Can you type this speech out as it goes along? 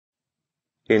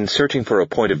In searching for a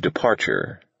point of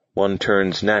departure, one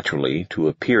turns naturally to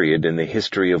a period in the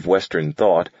history of Western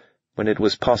thought when it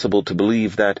was possible to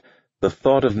believe that the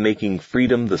thought of making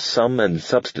freedom the sum and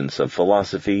substance of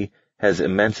philosophy has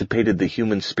emancipated the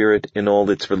human spirit in all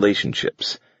its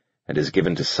relationships, and has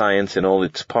given to science in all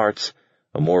its parts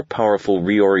a more powerful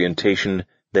reorientation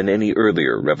than any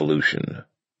earlier revolution.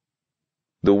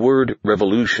 The word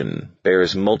revolution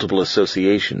bears multiple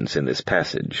associations in this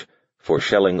passage, for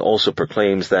Schelling also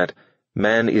proclaims that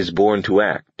man is born to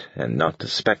act and not to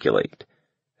speculate,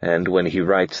 and when he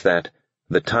writes that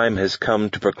the time has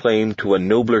come to proclaim to a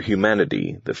nobler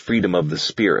humanity the freedom of the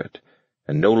spirit,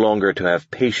 and no longer to have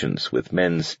patience with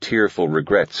men's tearful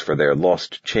regrets for their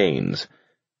lost chains,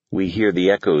 we hear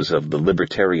the echoes of the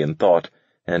libertarian thought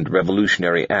and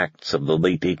revolutionary acts of the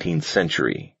late 18th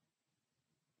century.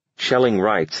 Schelling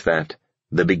writes that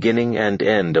the beginning and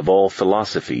end of all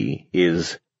philosophy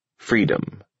is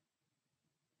freedom.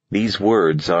 These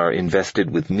words are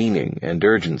invested with meaning and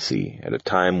urgency at a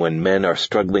time when men are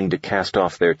struggling to cast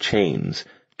off their chains,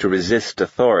 to resist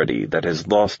authority that has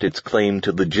lost its claim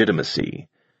to legitimacy,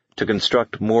 to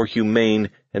construct more humane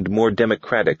and more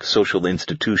democratic social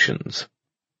institutions.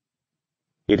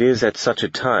 It is at such a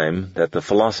time that the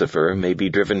philosopher may be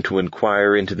driven to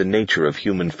inquire into the nature of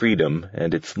human freedom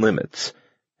and its limits,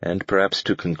 and perhaps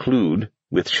to conclude,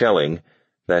 with Schelling,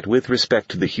 that with respect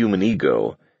to the human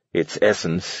ego, its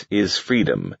essence is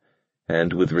freedom,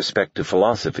 and with respect to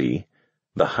philosophy,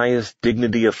 the highest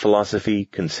dignity of philosophy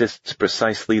consists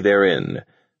precisely therein,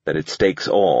 that it stakes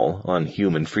all on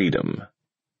human freedom.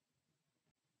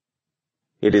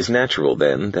 It is natural,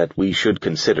 then, that we should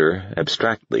consider,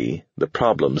 abstractly, the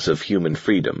problems of human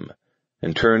freedom,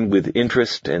 and turn with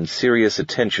interest and serious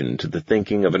attention to the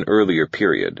thinking of an earlier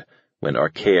period, when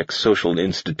archaic social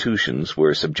institutions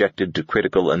were subjected to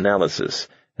critical analysis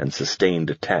and sustained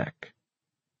attack.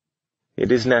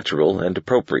 It is natural and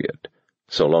appropriate,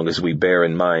 so long as we bear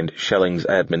in mind Schelling's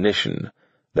admonition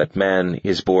that man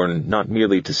is born not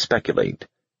merely to speculate,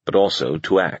 but also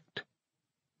to act.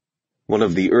 One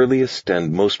of the earliest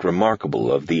and most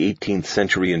remarkable of the 18th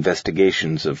century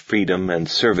investigations of freedom and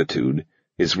servitude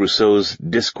is Rousseau's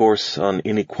Discourse on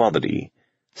Inequality,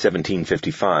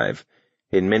 1755,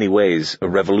 in many ways a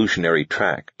revolutionary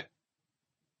tract.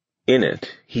 In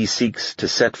it, he seeks to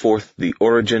set forth the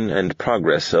origin and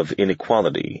progress of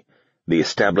inequality, the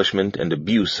establishment and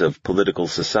abuse of political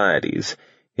societies,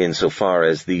 insofar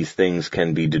as these things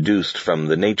can be deduced from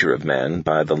the nature of man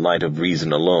by the light of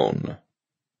reason alone.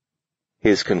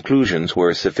 His conclusions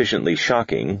were sufficiently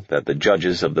shocking that the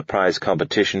judges of the prize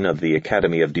competition of the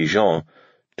Academy of Dijon,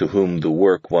 to whom the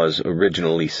work was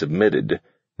originally submitted,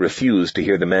 refused to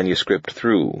hear the manuscript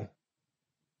through.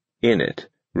 In it,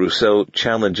 Rousseau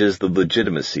challenges the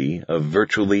legitimacy of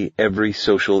virtually every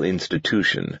social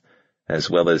institution, as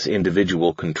well as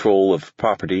individual control of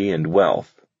property and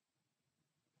wealth.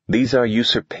 These are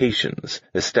usurpations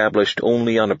established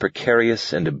only on a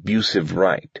precarious and abusive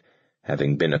right.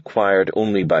 Having been acquired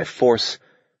only by force,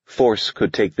 force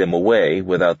could take them away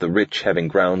without the rich having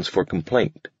grounds for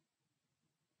complaint.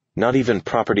 Not even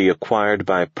property acquired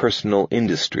by personal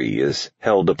industry is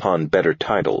held upon better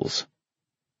titles.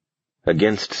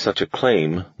 Against such a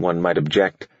claim, one might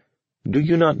object, "Do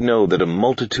you not know that a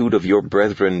multitude of your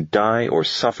brethren die or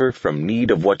suffer from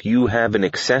need of what you have in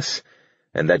excess,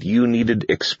 and that you needed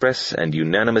express and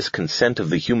unanimous consent of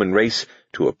the human race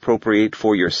to appropriate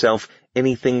for yourself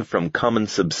anything from common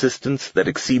subsistence that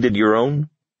exceeded your own?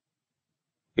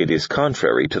 It is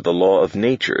contrary to the law of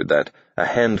nature that a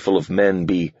handful of men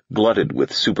be glutted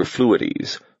with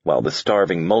superfluities, while the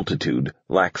starving multitude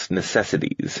lacks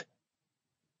necessities."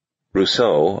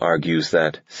 Rousseau argues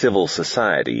that civil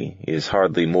society is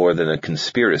hardly more than a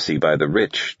conspiracy by the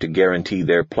rich to guarantee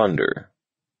their plunder.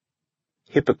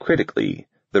 Hypocritically,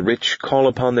 the rich call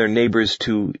upon their neighbors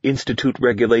to institute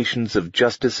regulations of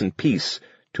justice and peace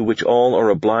to which all are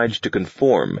obliged to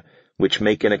conform, which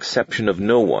make an exception of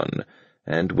no one,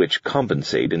 and which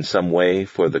compensate in some way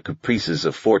for the caprices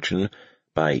of fortune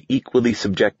by equally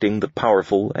subjecting the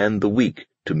powerful and the weak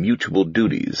to mutual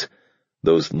duties,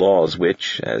 those laws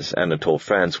which, as Anatole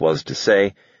France was to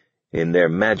say, in their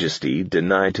majesty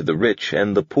deny to the rich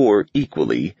and the poor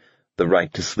equally the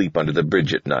right to sleep under the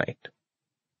bridge at night.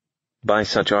 By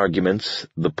such arguments,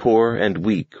 the poor and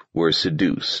weak were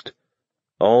seduced.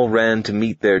 All ran to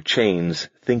meet their chains,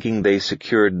 thinking they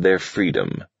secured their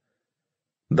freedom.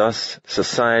 Thus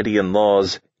society and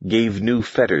laws gave new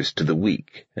fetters to the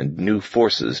weak and new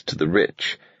forces to the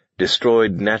rich,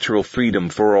 destroyed natural freedom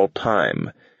for all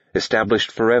time, established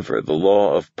forever the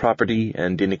law of property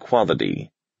and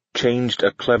inequality, changed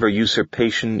a clever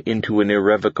usurpation into an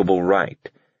irrevocable right,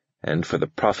 and for the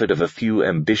profit of a few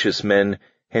ambitious men,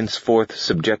 henceforth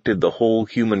subjected the whole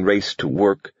human race to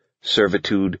work,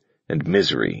 servitude, and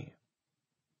misery.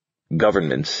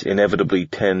 Governments inevitably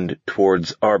tend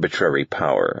towards arbitrary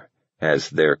power, as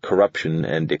their corruption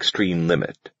and extreme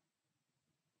limit.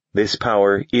 This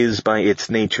power is by its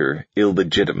nature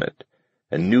illegitimate,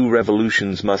 and new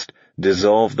revolutions must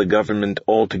dissolve the government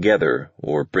altogether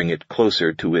or bring it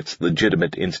closer to its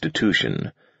legitimate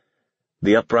institution.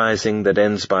 The uprising that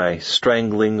ends by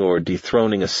strangling or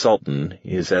dethroning a sultan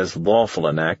is as lawful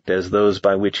an act as those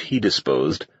by which he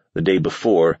disposed, the day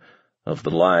before, of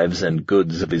the lives and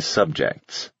goods of his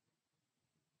subjects.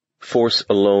 Force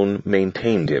alone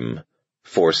maintained him,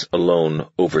 force alone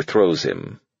overthrows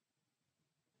him.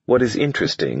 What is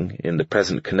interesting in the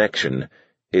present connection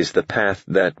is the path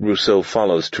that Rousseau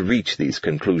follows to reach these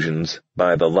conclusions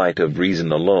by the light of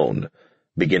reason alone,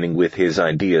 beginning with his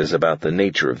ideas about the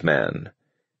nature of man.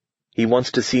 He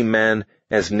wants to see man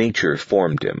as nature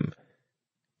formed him.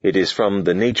 It is from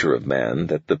the nature of man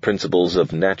that the principles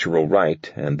of natural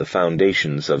right and the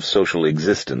foundations of social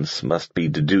existence must be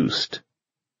deduced.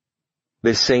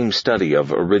 This same study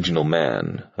of original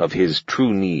man, of his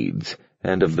true needs,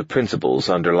 and of the principles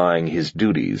underlying his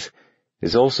duties,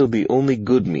 is also the only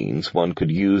good means one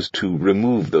could use to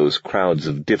remove those crowds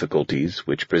of difficulties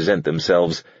which present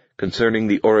themselves concerning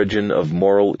the origin of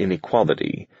moral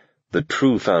inequality, the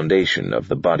true foundation of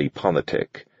the body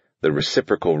politic, the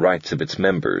reciprocal rights of its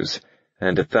members,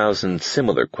 and 1,000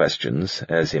 similar questions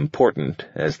as important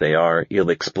as they are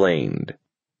ill-explained.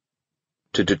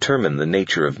 To determine the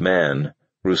nature of man,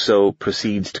 Rousseau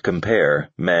proceeds to compare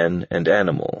man and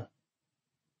animal.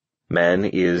 Man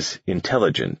is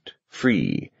intelligent,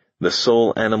 free, the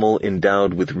sole animal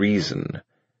endowed with reason.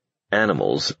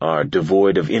 Animals are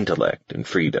devoid of intellect and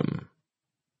freedom.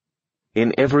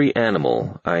 In every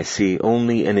animal I see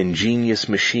only an ingenious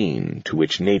machine to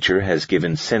which nature has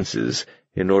given senses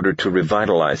in order to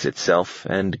revitalize itself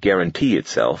and guarantee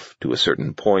itself, to a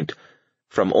certain point,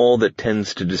 from all that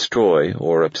tends to destroy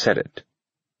or upset it.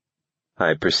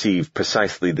 I perceive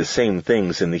precisely the same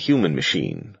things in the human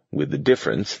machine, with the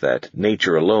difference that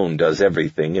nature alone does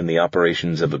everything in the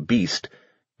operations of a beast,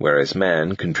 whereas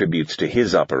man contributes to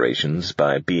his operations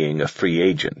by being a free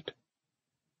agent.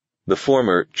 The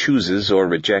former chooses or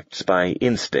rejects by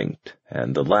instinct,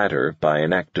 and the latter by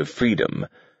an act of freedom,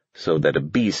 so that a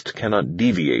beast cannot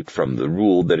deviate from the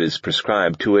rule that is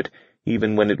prescribed to it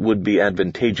even when it would be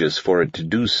advantageous for it to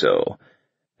do so,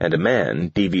 and a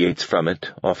man deviates from it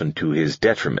often to his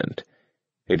detriment.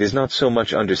 It is not so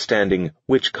much understanding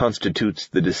which constitutes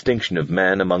the distinction of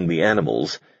man among the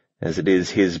animals as it is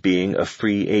his being a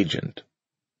free agent.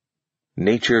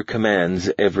 Nature commands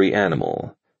every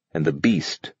animal, and the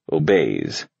beast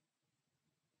obeys.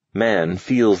 Man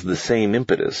feels the same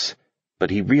impetus,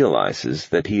 but he realizes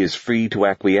that he is free to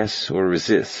acquiesce or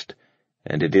resist,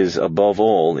 and it is above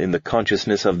all in the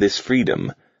consciousness of this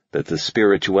freedom that the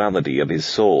spirituality of his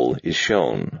soul is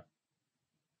shown.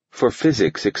 For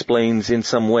physics explains in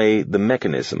some way the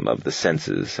mechanism of the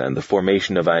senses and the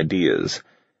formation of ideas,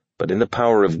 but in the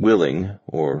power of willing,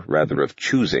 or rather of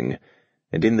choosing,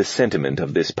 and in the sentiment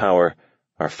of this power,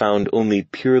 are found only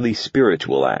purely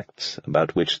spiritual acts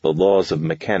about which the laws of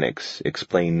mechanics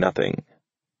explain nothing.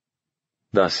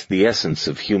 Thus, the essence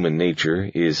of human nature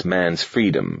is man's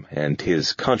freedom and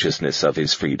his consciousness of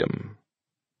his freedom.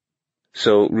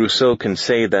 So Rousseau can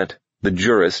say that the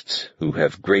jurists, who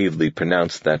have gravely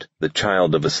pronounced that the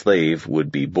child of a slave would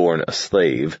be born a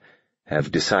slave,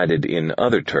 have decided in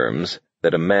other terms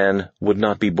that a man would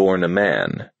not be born a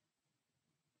man.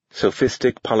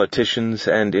 Sophistic politicians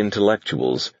and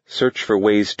intellectuals search for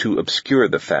ways to obscure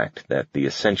the fact that the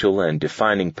essential and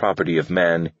defining property of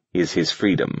man is his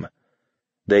freedom.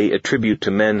 They attribute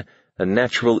to men a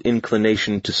natural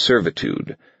inclination to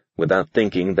servitude, without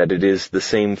thinking that it is the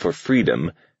same for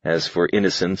freedom as for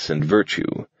innocence and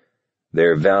virtue.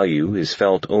 Their value is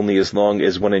felt only as long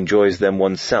as one enjoys them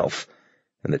oneself,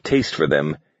 and the taste for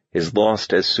them is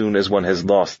lost as soon as one has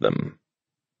lost them.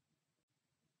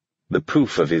 The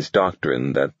proof of his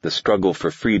doctrine that the struggle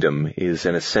for freedom is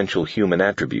an essential human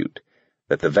attribute,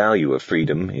 that the value of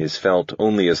freedom is felt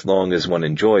only as long as one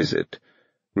enjoys it,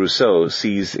 Rousseau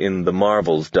sees in the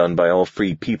marvels done by all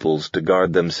free peoples to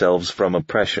guard themselves from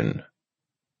oppression.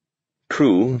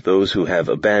 True, those who have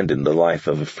abandoned the life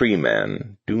of a free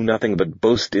man do nothing but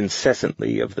boast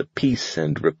incessantly of the peace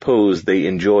and repose they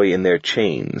enjoy in their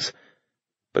chains.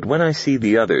 But when I see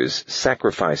the others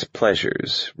sacrifice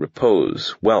pleasures,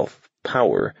 repose, wealth,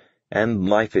 power, and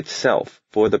life itself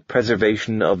for the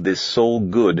preservation of this sole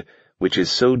good which is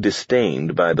so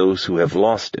disdained by those who have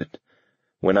lost it,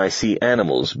 when I see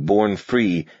animals born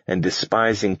free and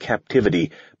despising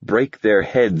captivity break their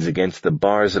heads against the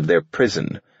bars of their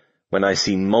prison, when I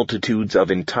see multitudes of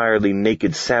entirely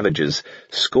naked savages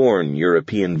scorn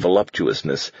European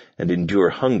voluptuousness and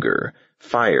endure hunger,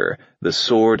 fire, the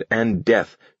sword, and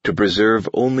death to preserve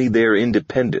only their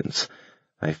independence,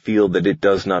 I feel that it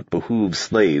does not behoove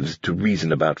slaves to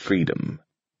reason about freedom.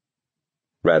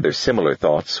 Rather similar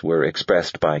thoughts were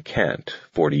expressed by Kant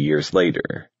 40 years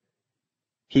later.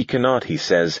 He cannot, he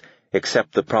says,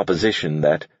 accept the proposition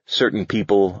that certain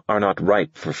people are not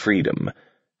ripe for freedom,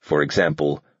 for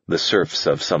example, the serfs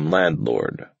of some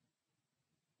landlord.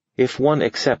 If one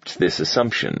accepts this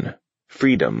assumption,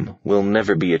 freedom will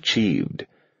never be achieved,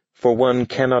 for one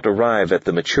cannot arrive at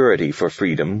the maturity for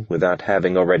freedom without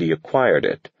having already acquired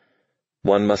it.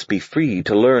 One must be free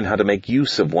to learn how to make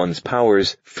use of one's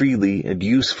powers freely and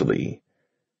usefully.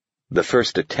 The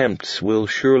first attempts will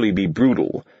surely be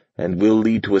brutal, and will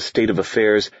lead to a state of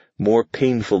affairs more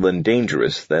painful and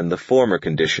dangerous than the former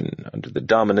condition under the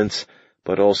dominance,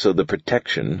 but also the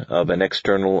protection of an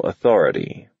external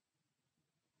authority.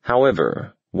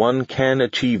 However, one can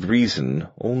achieve reason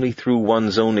only through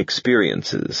one's own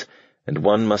experiences, and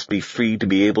one must be free to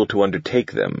be able to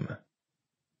undertake them.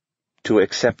 To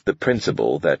accept the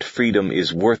principle that freedom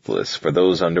is worthless for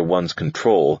those under one's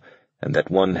control, and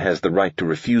that one has the right to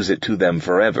refuse it to them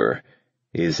forever,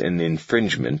 is an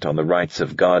infringement on the rights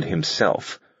of God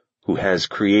Himself, who has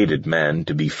created man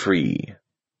to be free.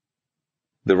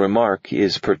 The remark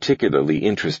is particularly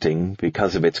interesting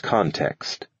because of its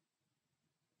context.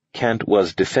 Kant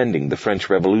was defending the French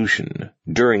Revolution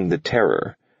during the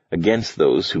Terror against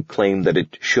those who claimed that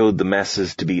it showed the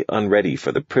masses to be unready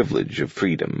for the privilege of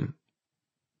freedom.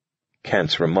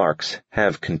 Kant's remarks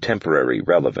have contemporary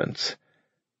relevance.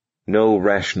 No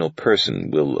rational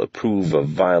person will approve of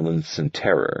violence and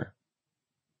terror.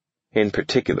 In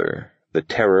particular, the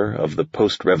terror of the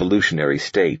post-revolutionary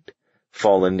state,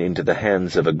 fallen into the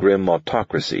hands of a grim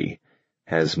autocracy,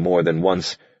 has more than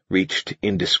once reached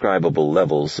indescribable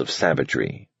levels of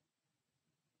savagery.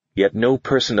 Yet no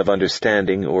person of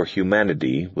understanding or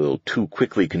humanity will too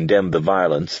quickly condemn the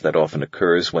violence that often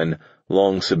occurs when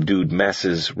long-subdued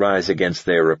masses rise against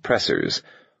their oppressors,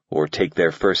 or take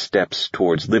their first steps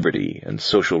towards liberty and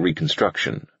social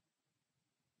reconstruction.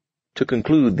 To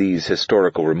conclude these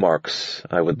historical remarks,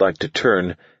 I would like to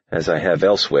turn, as I have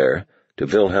elsewhere, to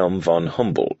Wilhelm von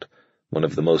Humboldt, one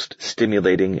of the most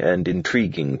stimulating and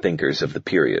intriguing thinkers of the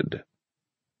period.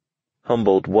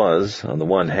 Humboldt was, on the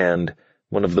one hand,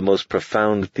 one of the most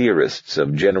profound theorists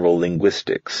of general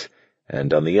linguistics,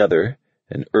 and on the other,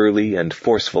 an early and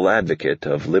forceful advocate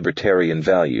of libertarian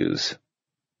values.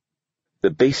 The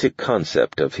basic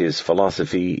concept of his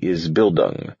philosophy is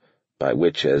Bildung, by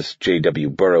which, as J.W.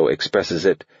 Burrow expresses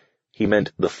it, he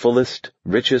meant the fullest,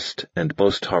 richest, and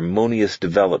most harmonious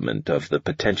development of the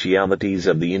potentialities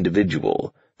of the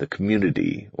individual, the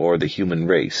community, or the human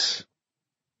race.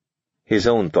 His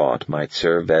own thought might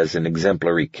serve as an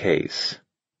exemplary case.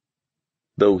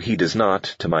 Though he does not,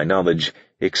 to my knowledge,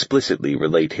 explicitly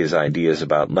relate his ideas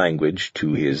about language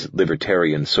to his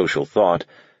libertarian social thought,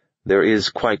 there is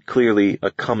quite clearly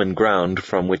a common ground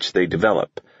from which they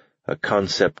develop, a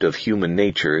concept of human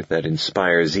nature that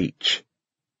inspires each.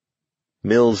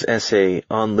 Mill's essay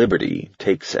On Liberty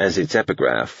takes as its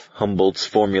epigraph Humboldt's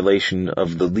formulation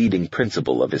of the leading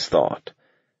principle of his thought,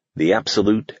 the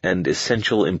absolute and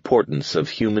essential importance of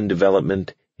human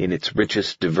development in its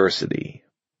richest diversity.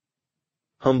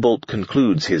 Humboldt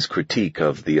concludes his critique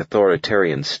of the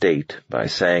authoritarian state by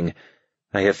saying,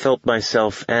 "I have felt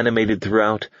myself animated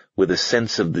throughout with a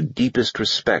sense of the deepest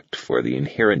respect for the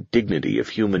inherent dignity of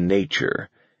human nature,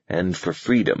 and for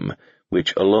freedom,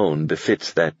 which alone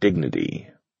befits that dignity."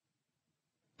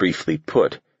 Briefly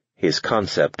put, his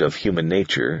concept of human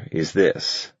nature is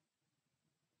this: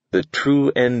 the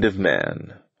true end of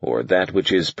man, or that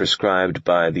which is prescribed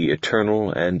by the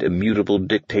eternal and immutable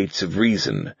dictates of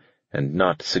reason, and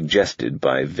not suggested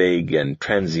by vague and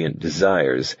transient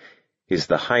desires, is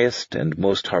the highest and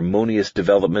most harmonious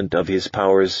development of his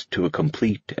powers to a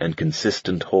complete and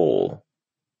consistent whole.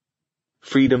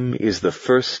 Freedom is the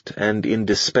first and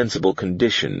indispensable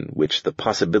condition which the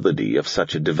possibility of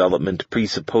such a development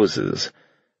presupposes,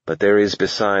 but there is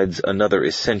besides another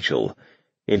essential,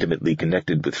 intimately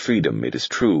connected with freedom, it is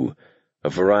true, a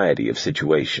variety of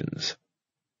situations.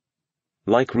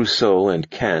 Like Rousseau and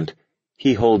Kant,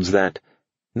 he holds that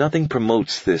nothing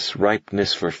promotes this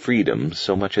ripeness for freedom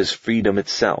so much as freedom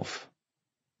itself.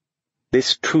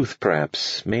 This truth,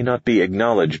 perhaps, may not be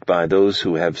acknowledged by those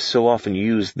who have so often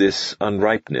used this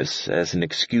unripeness as an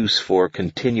excuse for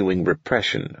continuing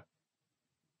repression.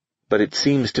 but it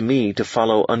seems to me to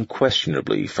follow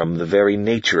unquestionably from the very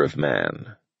nature of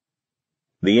man.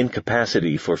 The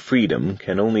incapacity for freedom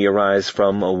can only arise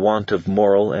from a want of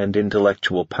moral and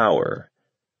intellectual power.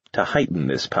 To heighten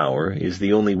this power is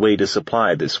the only way to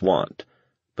supply this want,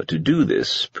 but to do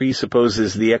this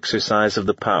presupposes the exercise of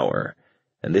the power,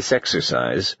 and this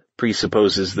exercise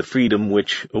presupposes the freedom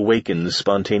which awakens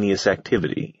spontaneous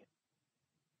activity.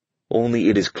 Only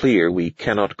it is clear we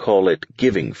cannot call it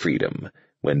giving freedom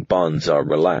when bonds are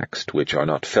relaxed which are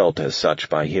not felt as such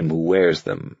by him who wears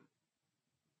them.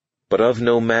 But of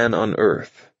no man on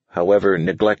earth, however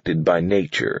neglected by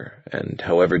nature, and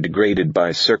however degraded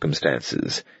by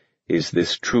circumstances, is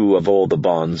this true of all the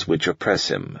bonds which oppress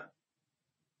him.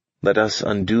 Let us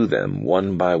undo them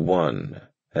one by one,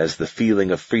 as the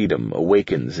feeling of freedom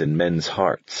awakens in men's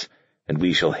hearts, and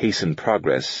we shall hasten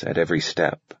progress at every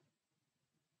step.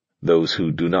 Those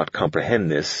who do not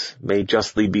comprehend this may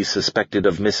justly be suspected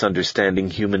of misunderstanding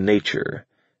human nature,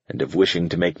 and of wishing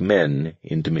to make men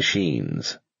into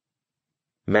machines.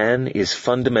 Man is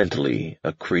fundamentally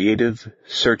a creative,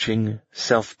 searching,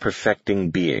 self-perfecting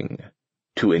being.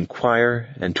 To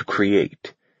inquire and to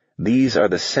create, these are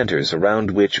the centers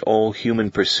around which all human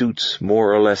pursuits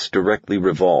more or less directly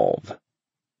revolve.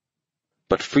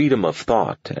 But freedom of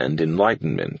thought and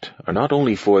enlightenment are not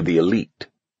only for the elite.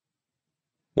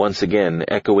 Once again,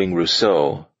 echoing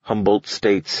Rousseau, Humboldt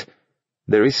states,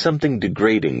 "There is something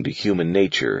degrading to human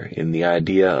nature in the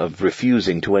idea of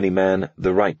refusing to any man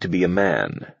the right to be a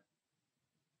man."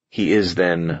 He is,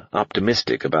 then,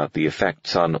 optimistic about the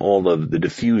effects on all of the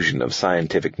diffusion of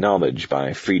scientific knowledge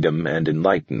by freedom and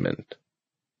enlightenment.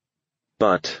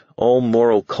 But all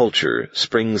moral culture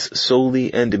springs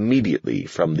solely and immediately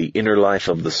from the inner life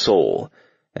of the soul,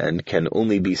 and can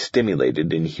only be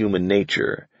stimulated in human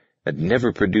nature, and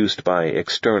never produced by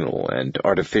external and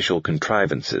artificial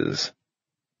contrivances.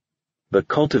 The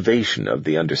cultivation of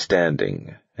the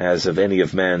understanding, as of any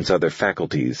of man's other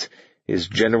faculties, is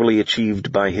generally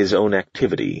achieved by his own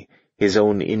activity, his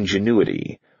own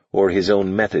ingenuity, or his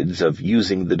own methods of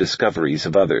using the discoveries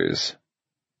of others.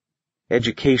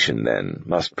 Education, then,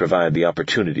 must provide the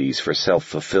opportunities for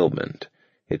self-fulfillment.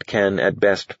 It can, at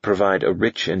best, provide a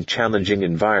rich and challenging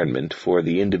environment for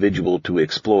the individual to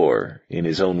explore in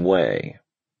his own way.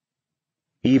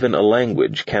 Even a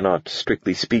language cannot,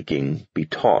 strictly speaking, be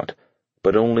taught,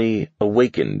 but only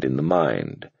awakened in the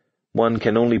mind. One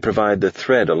can only provide the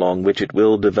thread along which it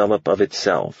will develop of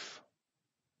itself.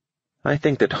 I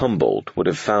think that Humboldt would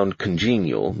have found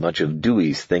congenial much of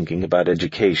Dewey's thinking about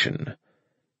education,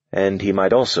 and he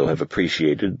might also have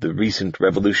appreciated the recent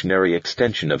revolutionary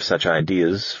extension of such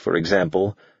ideas, for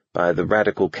example, by the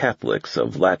radical Catholics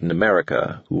of Latin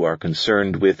America who are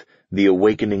concerned with the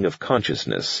awakening of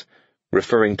consciousness,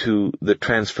 referring to the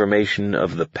transformation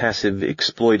of the passive,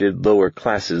 exploited lower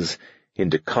classes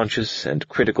into conscious and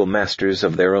critical masters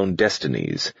of their own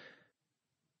destinies.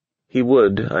 He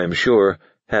would, I am sure,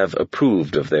 have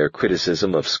approved of their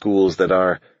criticism of schools that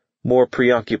are more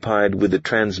preoccupied with the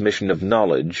transmission of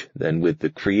knowledge than with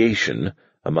the creation,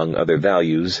 among other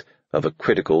values, of a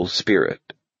critical spirit.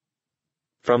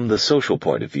 From the social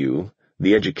point of view,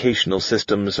 the educational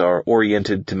systems are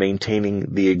oriented to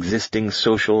maintaining the existing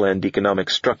social and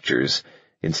economic structures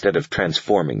instead of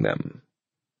transforming them.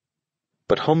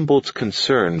 But Humboldt's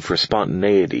concern for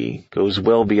spontaneity goes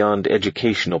well beyond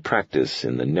educational practice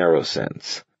in the narrow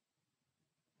sense.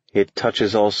 It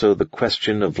touches also the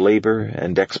question of labor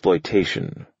and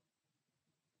exploitation.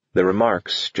 The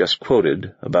remarks just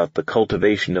quoted about the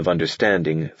cultivation of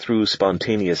understanding through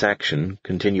spontaneous action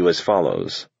continue as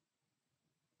follows.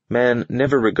 Man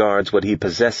never regards what he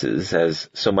possesses as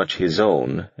so much his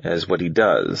own as what he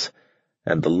does,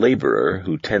 and the laborer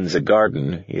who tends a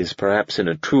garden is perhaps in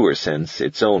a truer sense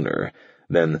its owner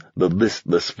than the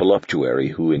listless voluptuary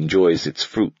who enjoys its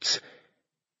fruits.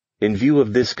 In view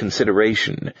of this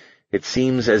consideration, it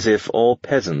seems as if all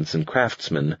peasants and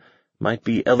craftsmen might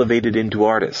be elevated into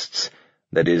artists,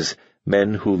 that is,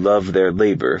 men who love their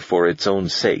labor for its own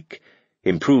sake,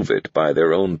 improve it by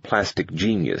their own plastic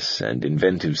genius and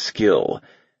inventive skill,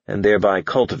 and thereby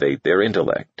cultivate their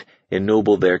intellect,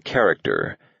 ennoble their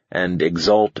character, and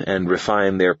exalt and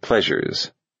refine their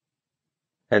pleasures.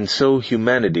 And so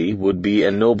humanity would be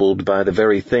ennobled by the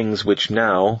very things which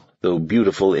now, though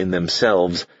beautiful in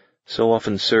themselves, so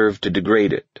often serve to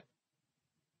degrade it.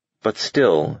 But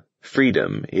still,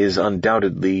 freedom is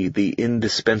undoubtedly the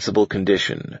indispensable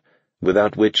condition,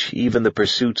 without which even the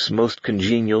pursuits most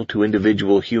congenial to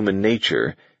individual human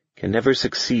nature can never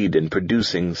succeed in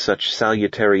producing such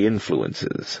salutary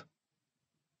influences.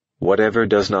 Whatever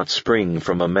does not spring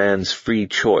from a man's free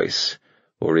choice,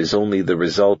 or is only the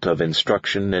result of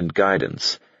instruction and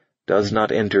guidance, does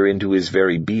not enter into his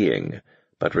very being,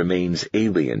 but remains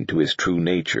alien to his true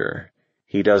nature.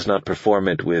 He does not perform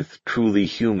it with truly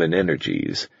human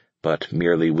energies, but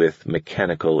merely with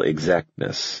mechanical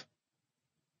exactness.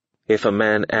 If a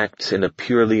man acts in a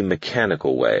purely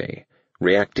mechanical way,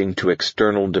 reacting to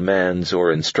external demands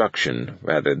or instruction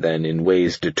rather than in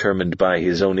ways determined by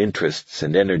his own interests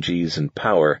and energies and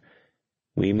power,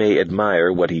 we may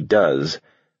admire what he does,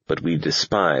 but we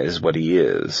despise what he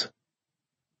is.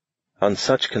 On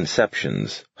such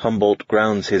conceptions, Humboldt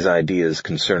grounds his ideas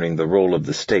concerning the role of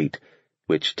the state,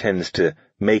 which tends to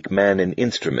make man an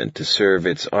instrument to serve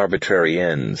its arbitrary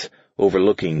ends,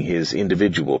 overlooking his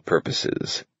individual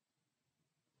purposes.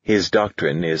 His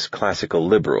doctrine is classical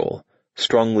liberal,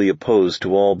 strongly opposed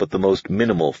to all but the most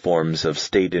minimal forms of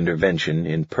state intervention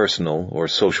in personal or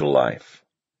social life.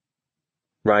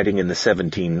 Writing in the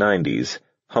 1790s,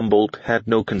 Humboldt had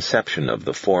no conception of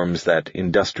the forms that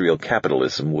industrial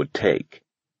capitalism would take.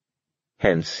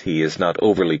 Hence, he is not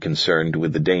overly concerned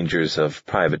with the dangers of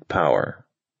private power.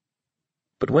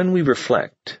 But when we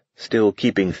reflect, still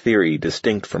keeping theory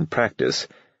distinct from practice,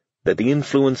 that the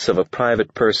influence of a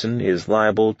private person is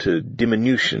liable to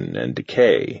diminution and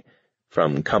decay,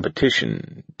 from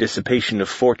competition, dissipation of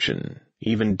fortune,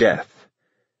 even death,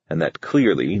 and that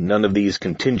clearly none of these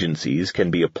contingencies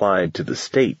can be applied to the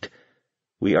state,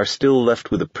 we are still left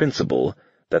with a principle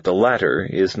that the latter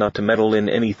is not to meddle in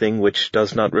anything which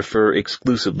does not refer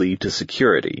exclusively to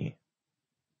security.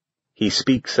 He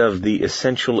speaks of the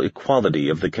essential equality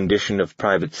of the condition of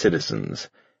private citizens,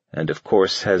 and of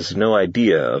course has no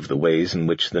idea of the ways in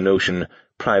which the notion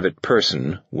private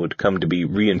person would come to be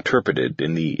reinterpreted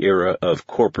in the era of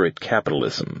corporate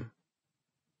capitalism.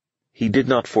 He did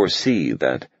not foresee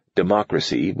that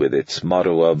democracy, with its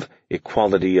motto of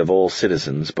equality of all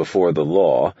citizens before the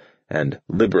law, and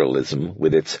liberalism,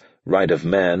 with its right of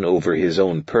man over his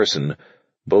own person,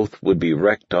 both would be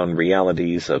wrecked on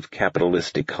realities of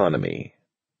capitalist economy.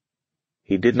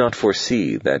 He did not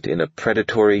foresee that in a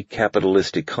predatory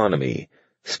capitalist economy,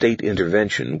 state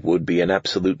intervention would be an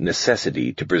absolute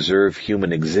necessity to preserve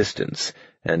human existence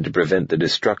and to prevent the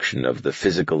destruction of the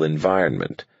physical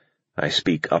environment. I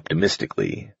speak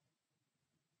optimistically.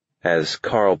 As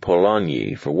Carel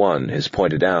Polanyi, for one, has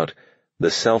pointed out,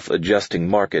 the self-adjusting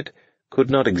market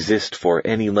could not exist for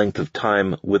any length of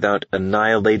time without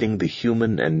annihilating the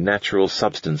human and natural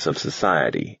substance of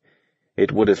society.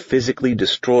 It would have physically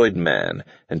destroyed man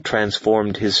and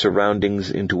transformed his surroundings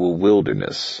into a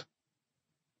wilderness.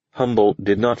 Humboldt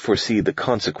did not foresee the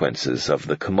consequences of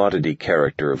the commodity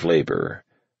character of labor,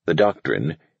 the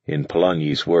doctrine, in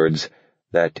Polanyi's words,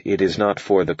 that it is not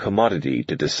for the commodity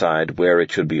to decide where it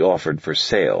should be offered for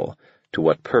sale, to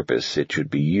what purpose it should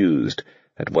be used,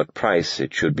 at what price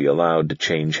it should be allowed to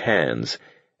change hands,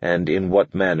 and in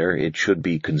what manner it should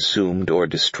be consumed or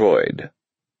destroyed.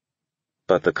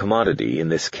 But the commodity in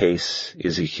this case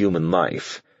is a human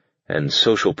life, and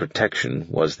social protection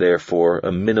was therefore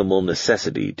a minimal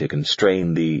necessity to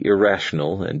constrain the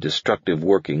irrational and destructive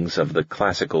workings of the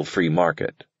classical free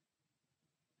market.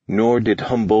 Nor did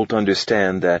Humboldt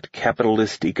understand that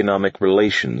capitalist economic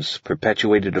relations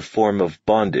perpetuated a form of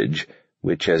bondage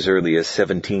which as early as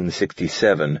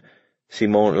 1767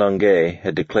 Simon Languet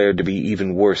had declared to be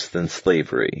even worse than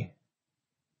slavery.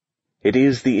 It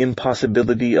is the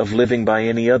impossibility of living by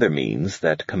any other means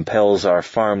that compels our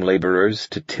farm laborers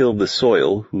to till the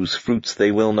soil whose fruits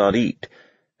they will not eat,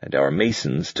 and our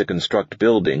masons to construct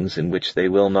buildings in which they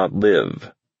will not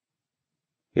live.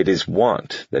 It is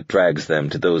want that drags them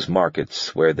to those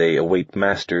markets where they await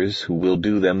masters who will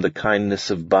do them the kindness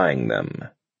of buying them.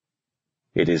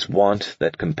 It is want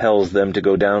that compels them to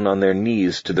go down on their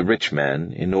knees to the rich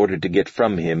man in order to get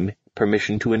from him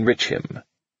permission to enrich him.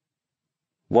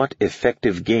 What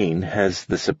effective gain has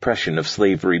the suppression of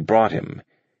slavery brought him?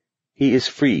 He is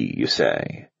free, you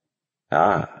say.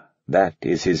 Ah, that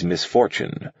is his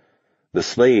misfortune. The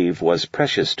slave was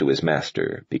precious to his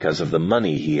master because of the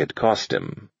money he had cost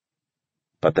him.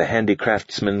 But the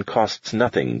handicraftsman costs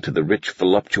nothing to the rich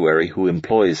voluptuary who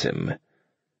employs him.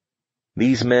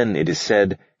 These men, it is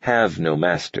said, have no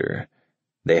master.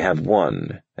 They have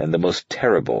one, and the most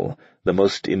terrible, the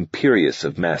most imperious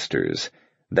of masters.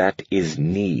 That is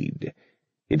need.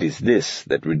 It is this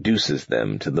that reduces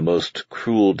them to the most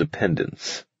cruel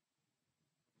dependence.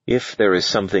 If there is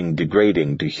something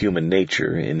degrading to human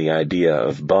nature in the idea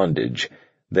of bondage,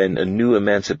 then a new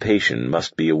emancipation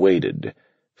must be awaited,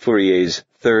 Fourier's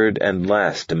third and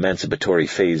last emancipatory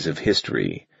phase of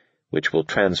history, which will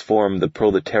transform the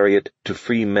proletariat to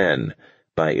free men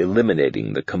by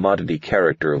eliminating the commodity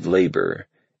character of labor,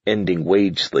 ending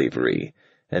wage slavery,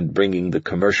 and bringing the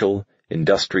commercial,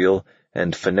 industrial,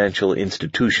 and financial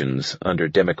institutions under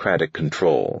democratic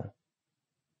control.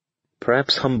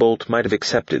 Perhaps Humboldt might have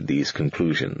accepted these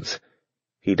conclusions.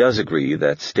 He does agree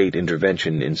that state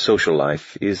intervention in social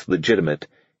life is legitimate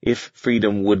if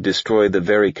freedom would destroy the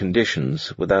very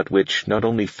conditions without which not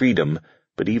only freedom,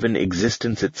 but even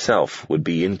existence itself would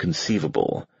be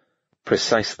inconceivable,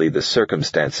 precisely the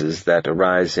circumstances that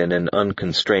arise in an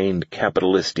unconstrained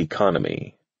capitalist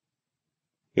economy.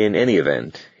 In any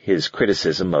event, his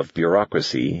criticism of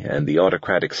bureaucracy and the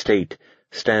autocratic state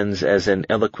stands as an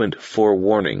eloquent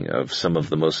forewarning of some of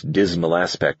the most dismal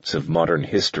aspects of modern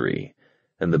history,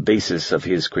 and the basis of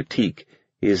his critique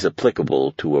is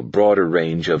applicable to a broader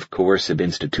range of coercive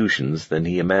institutions than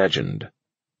he imagined.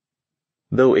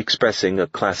 Though expressing a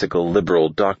classical liberal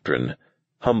doctrine,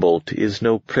 Humboldt is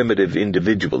no primitive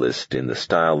individualist in the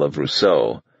style of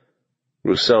Rousseau.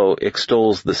 Rousseau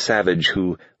extols the savage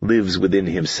who lives within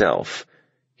himself.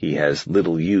 He has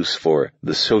little use for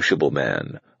the sociable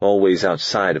man, always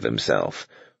outside of himself,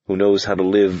 who knows how to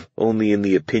live only in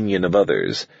the opinion of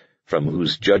others, from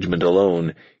whose judgment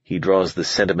alone he draws the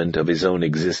sentiment of his own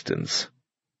existence.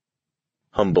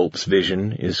 Humboldt's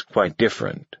vision is quite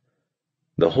different.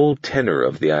 The whole tenor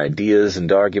of the ideas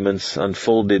and arguments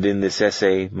unfolded in this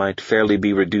essay might fairly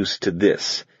be reduced to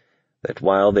this, that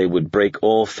while they would break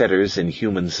all fetters in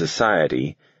human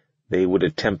society, they would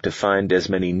attempt to find as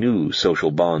many new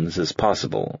social bonds as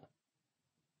possible.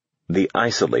 The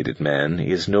isolated man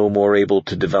is no more able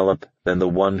to develop than the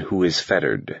one who is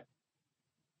fettered.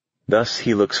 Thus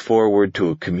he looks forward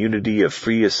to a community of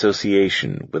free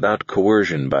association without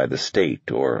coercion by the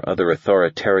state or other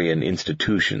authoritarian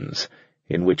institutions,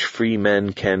 in which free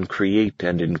men can create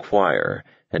and inquire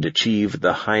and achieve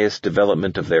the highest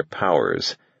development of their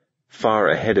powers. Far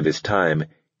ahead of his time,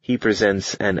 he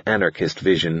presents an anarchist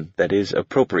vision that is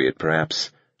appropriate,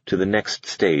 perhaps, to the next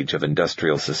stage of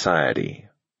industrial society.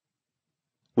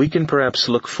 We can perhaps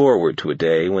look forward to a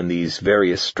day when these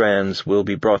various strands will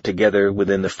be brought together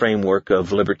within the framework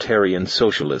of libertarian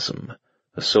socialism,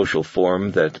 a social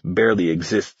form that barely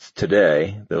exists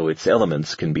today, though its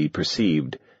elements can be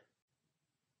perceived.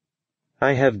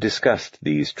 I have discussed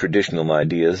these traditional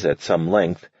ideas at some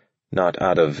length, not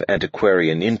out of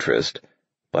antiquarian interest,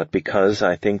 but because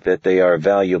I think that they are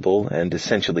valuable and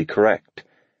essentially correct,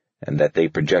 and that they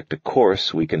project a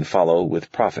course we can follow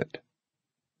with profit.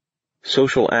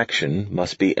 Social action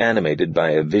must be animated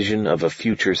by a vision of a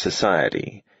future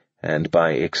society, and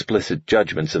by explicit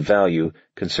judgments of value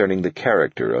concerning the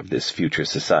character of this future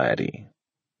society.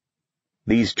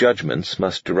 These judgments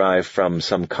must derive from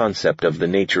some concept of the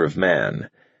nature of man,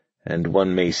 and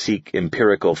one may seek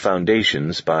empirical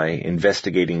foundations by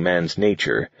investigating man's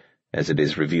nature, as it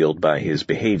is revealed by his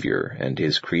behavior and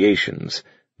his creations,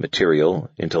 material,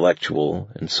 intellectual,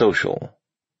 and social.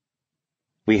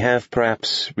 We have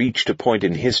perhaps reached a point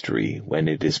in history when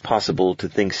it is possible to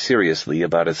think seriously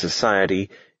about a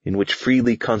society in which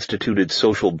freely constituted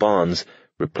social bonds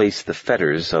replace the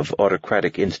fetters of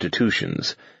autocratic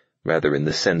institutions, rather in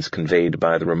the sense conveyed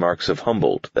by the remarks of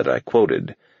Humboldt that I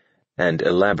quoted, and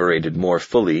elaborated more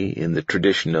fully in the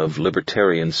tradition of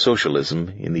libertarian socialism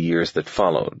in the years that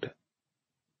followed.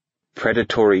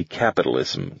 Predatory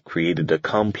capitalism created a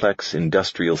complex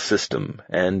industrial system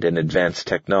and an advanced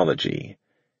technology.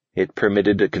 It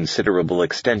permitted a considerable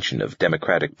extension of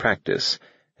democratic practice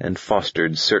and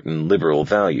fostered certain liberal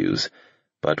values,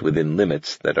 but within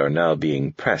limits that are now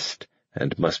being pressed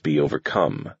and must be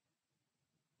overcome.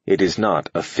 It is not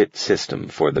a fit system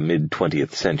for the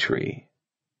mid-20th century.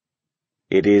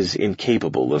 It is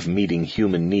incapable of meeting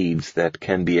human needs that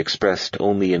can be expressed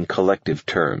only in collective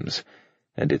terms,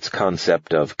 and its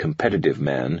concept of competitive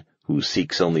man, who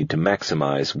seeks only to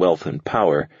maximize wealth and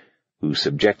power, who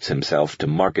subjects himself to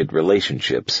market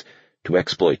relationships, to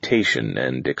exploitation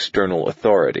and external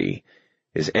authority,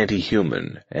 is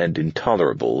anti-human and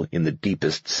intolerable in the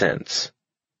deepest sense.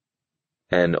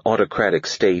 An autocratic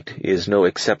state is no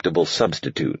acceptable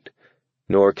substitute,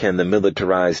 nor can the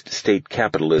militarized state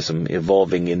capitalism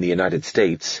evolving in the United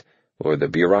States, or the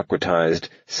bureaucratized,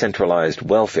 centralized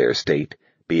welfare state,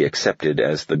 be accepted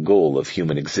as the goal of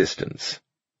human existence.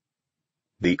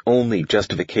 The only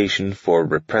justification for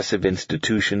repressive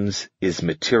institutions is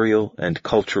material and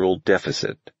cultural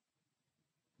deficit.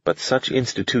 But such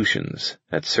institutions,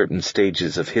 at certain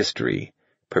stages of history,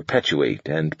 perpetuate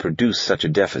and produce such a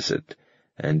deficit,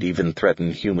 and even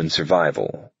threaten human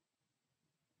survival.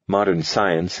 Modern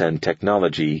science and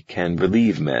technology can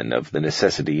relieve men of the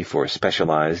necessity for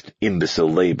specialized,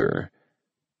 imbecile labor.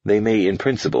 They may, in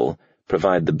principle,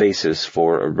 provide the basis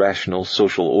for a rational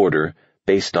social order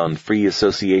based on free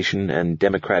association and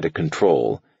democratic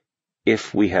control,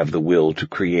 if we have the will to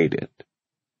create it.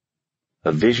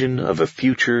 A vision of a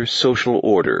future social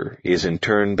order is in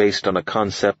turn based on a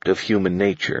concept of human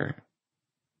nature.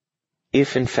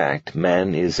 If in fact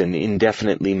man is an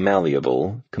indefinitely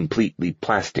malleable, completely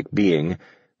plastic being,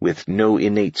 with no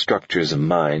innate structures of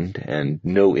mind and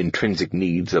no intrinsic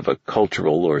needs of a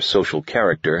cultural or social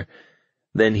character,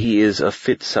 then he is a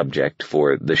fit subject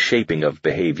for the shaping of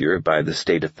behavior by the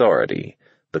state authority,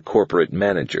 the corporate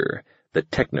manager, the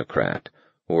technocrat,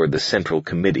 or the central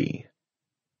committee.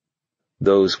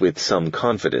 Those with some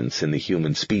confidence in the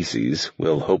human species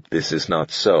will hope this is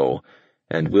not so,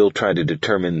 and will try to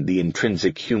determine the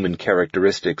intrinsic human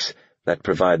characteristics that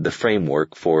provide the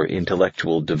framework for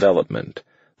intellectual development,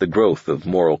 the growth of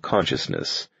moral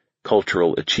consciousness,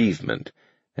 cultural achievement,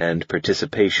 and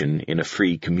participation in a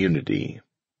free community.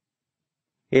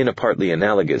 In a partly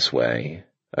analogous way,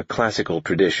 a classical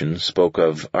tradition spoke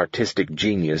of artistic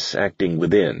genius acting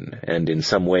within and in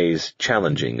some ways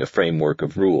challenging a framework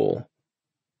of rule.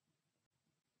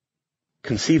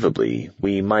 Conceivably,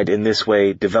 we might in this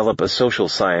way develop a social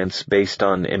science based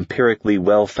on empirically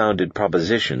well-founded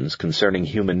propositions concerning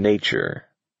human nature.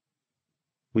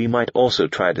 We might also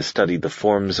try to study the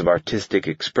forms of artistic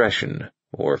expression,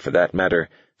 or for that matter,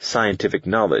 scientific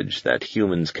knowledge that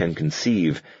humans can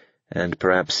conceive, and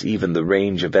perhaps even the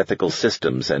range of ethical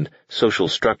systems and social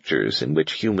structures in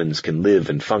which humans can live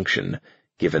and function,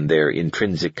 given their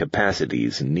intrinsic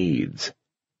capacities and needs.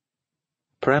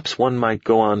 Perhaps one might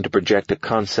go on to project a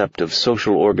concept of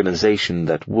social organization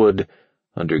that would,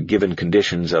 under given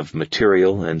conditions of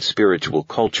material and spiritual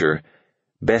culture,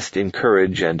 best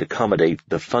encourage and accommodate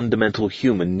the fundamental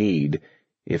human need,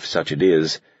 if such it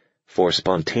is, for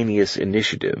spontaneous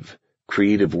initiative,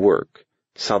 creative work,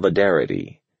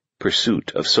 solidarity,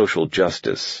 pursuit of social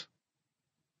justice.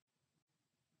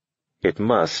 It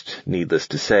must, needless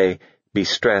to say, be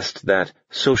stressed that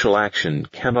social action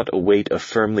cannot await a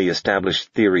firmly established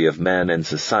theory of man and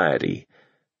society,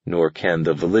 nor can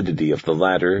the validity of the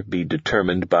latter be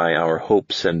determined by our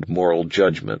hopes and moral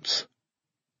judgments.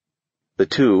 The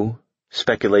two,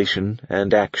 speculation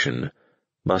and action,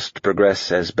 must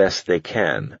progress as best they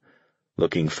can,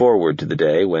 looking forward to the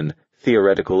day when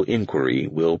theoretical inquiry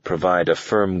will provide a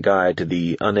firm guide to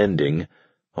the unending,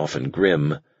 often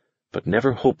grim, but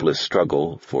never hopeless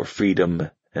struggle for freedom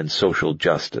and social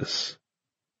justice.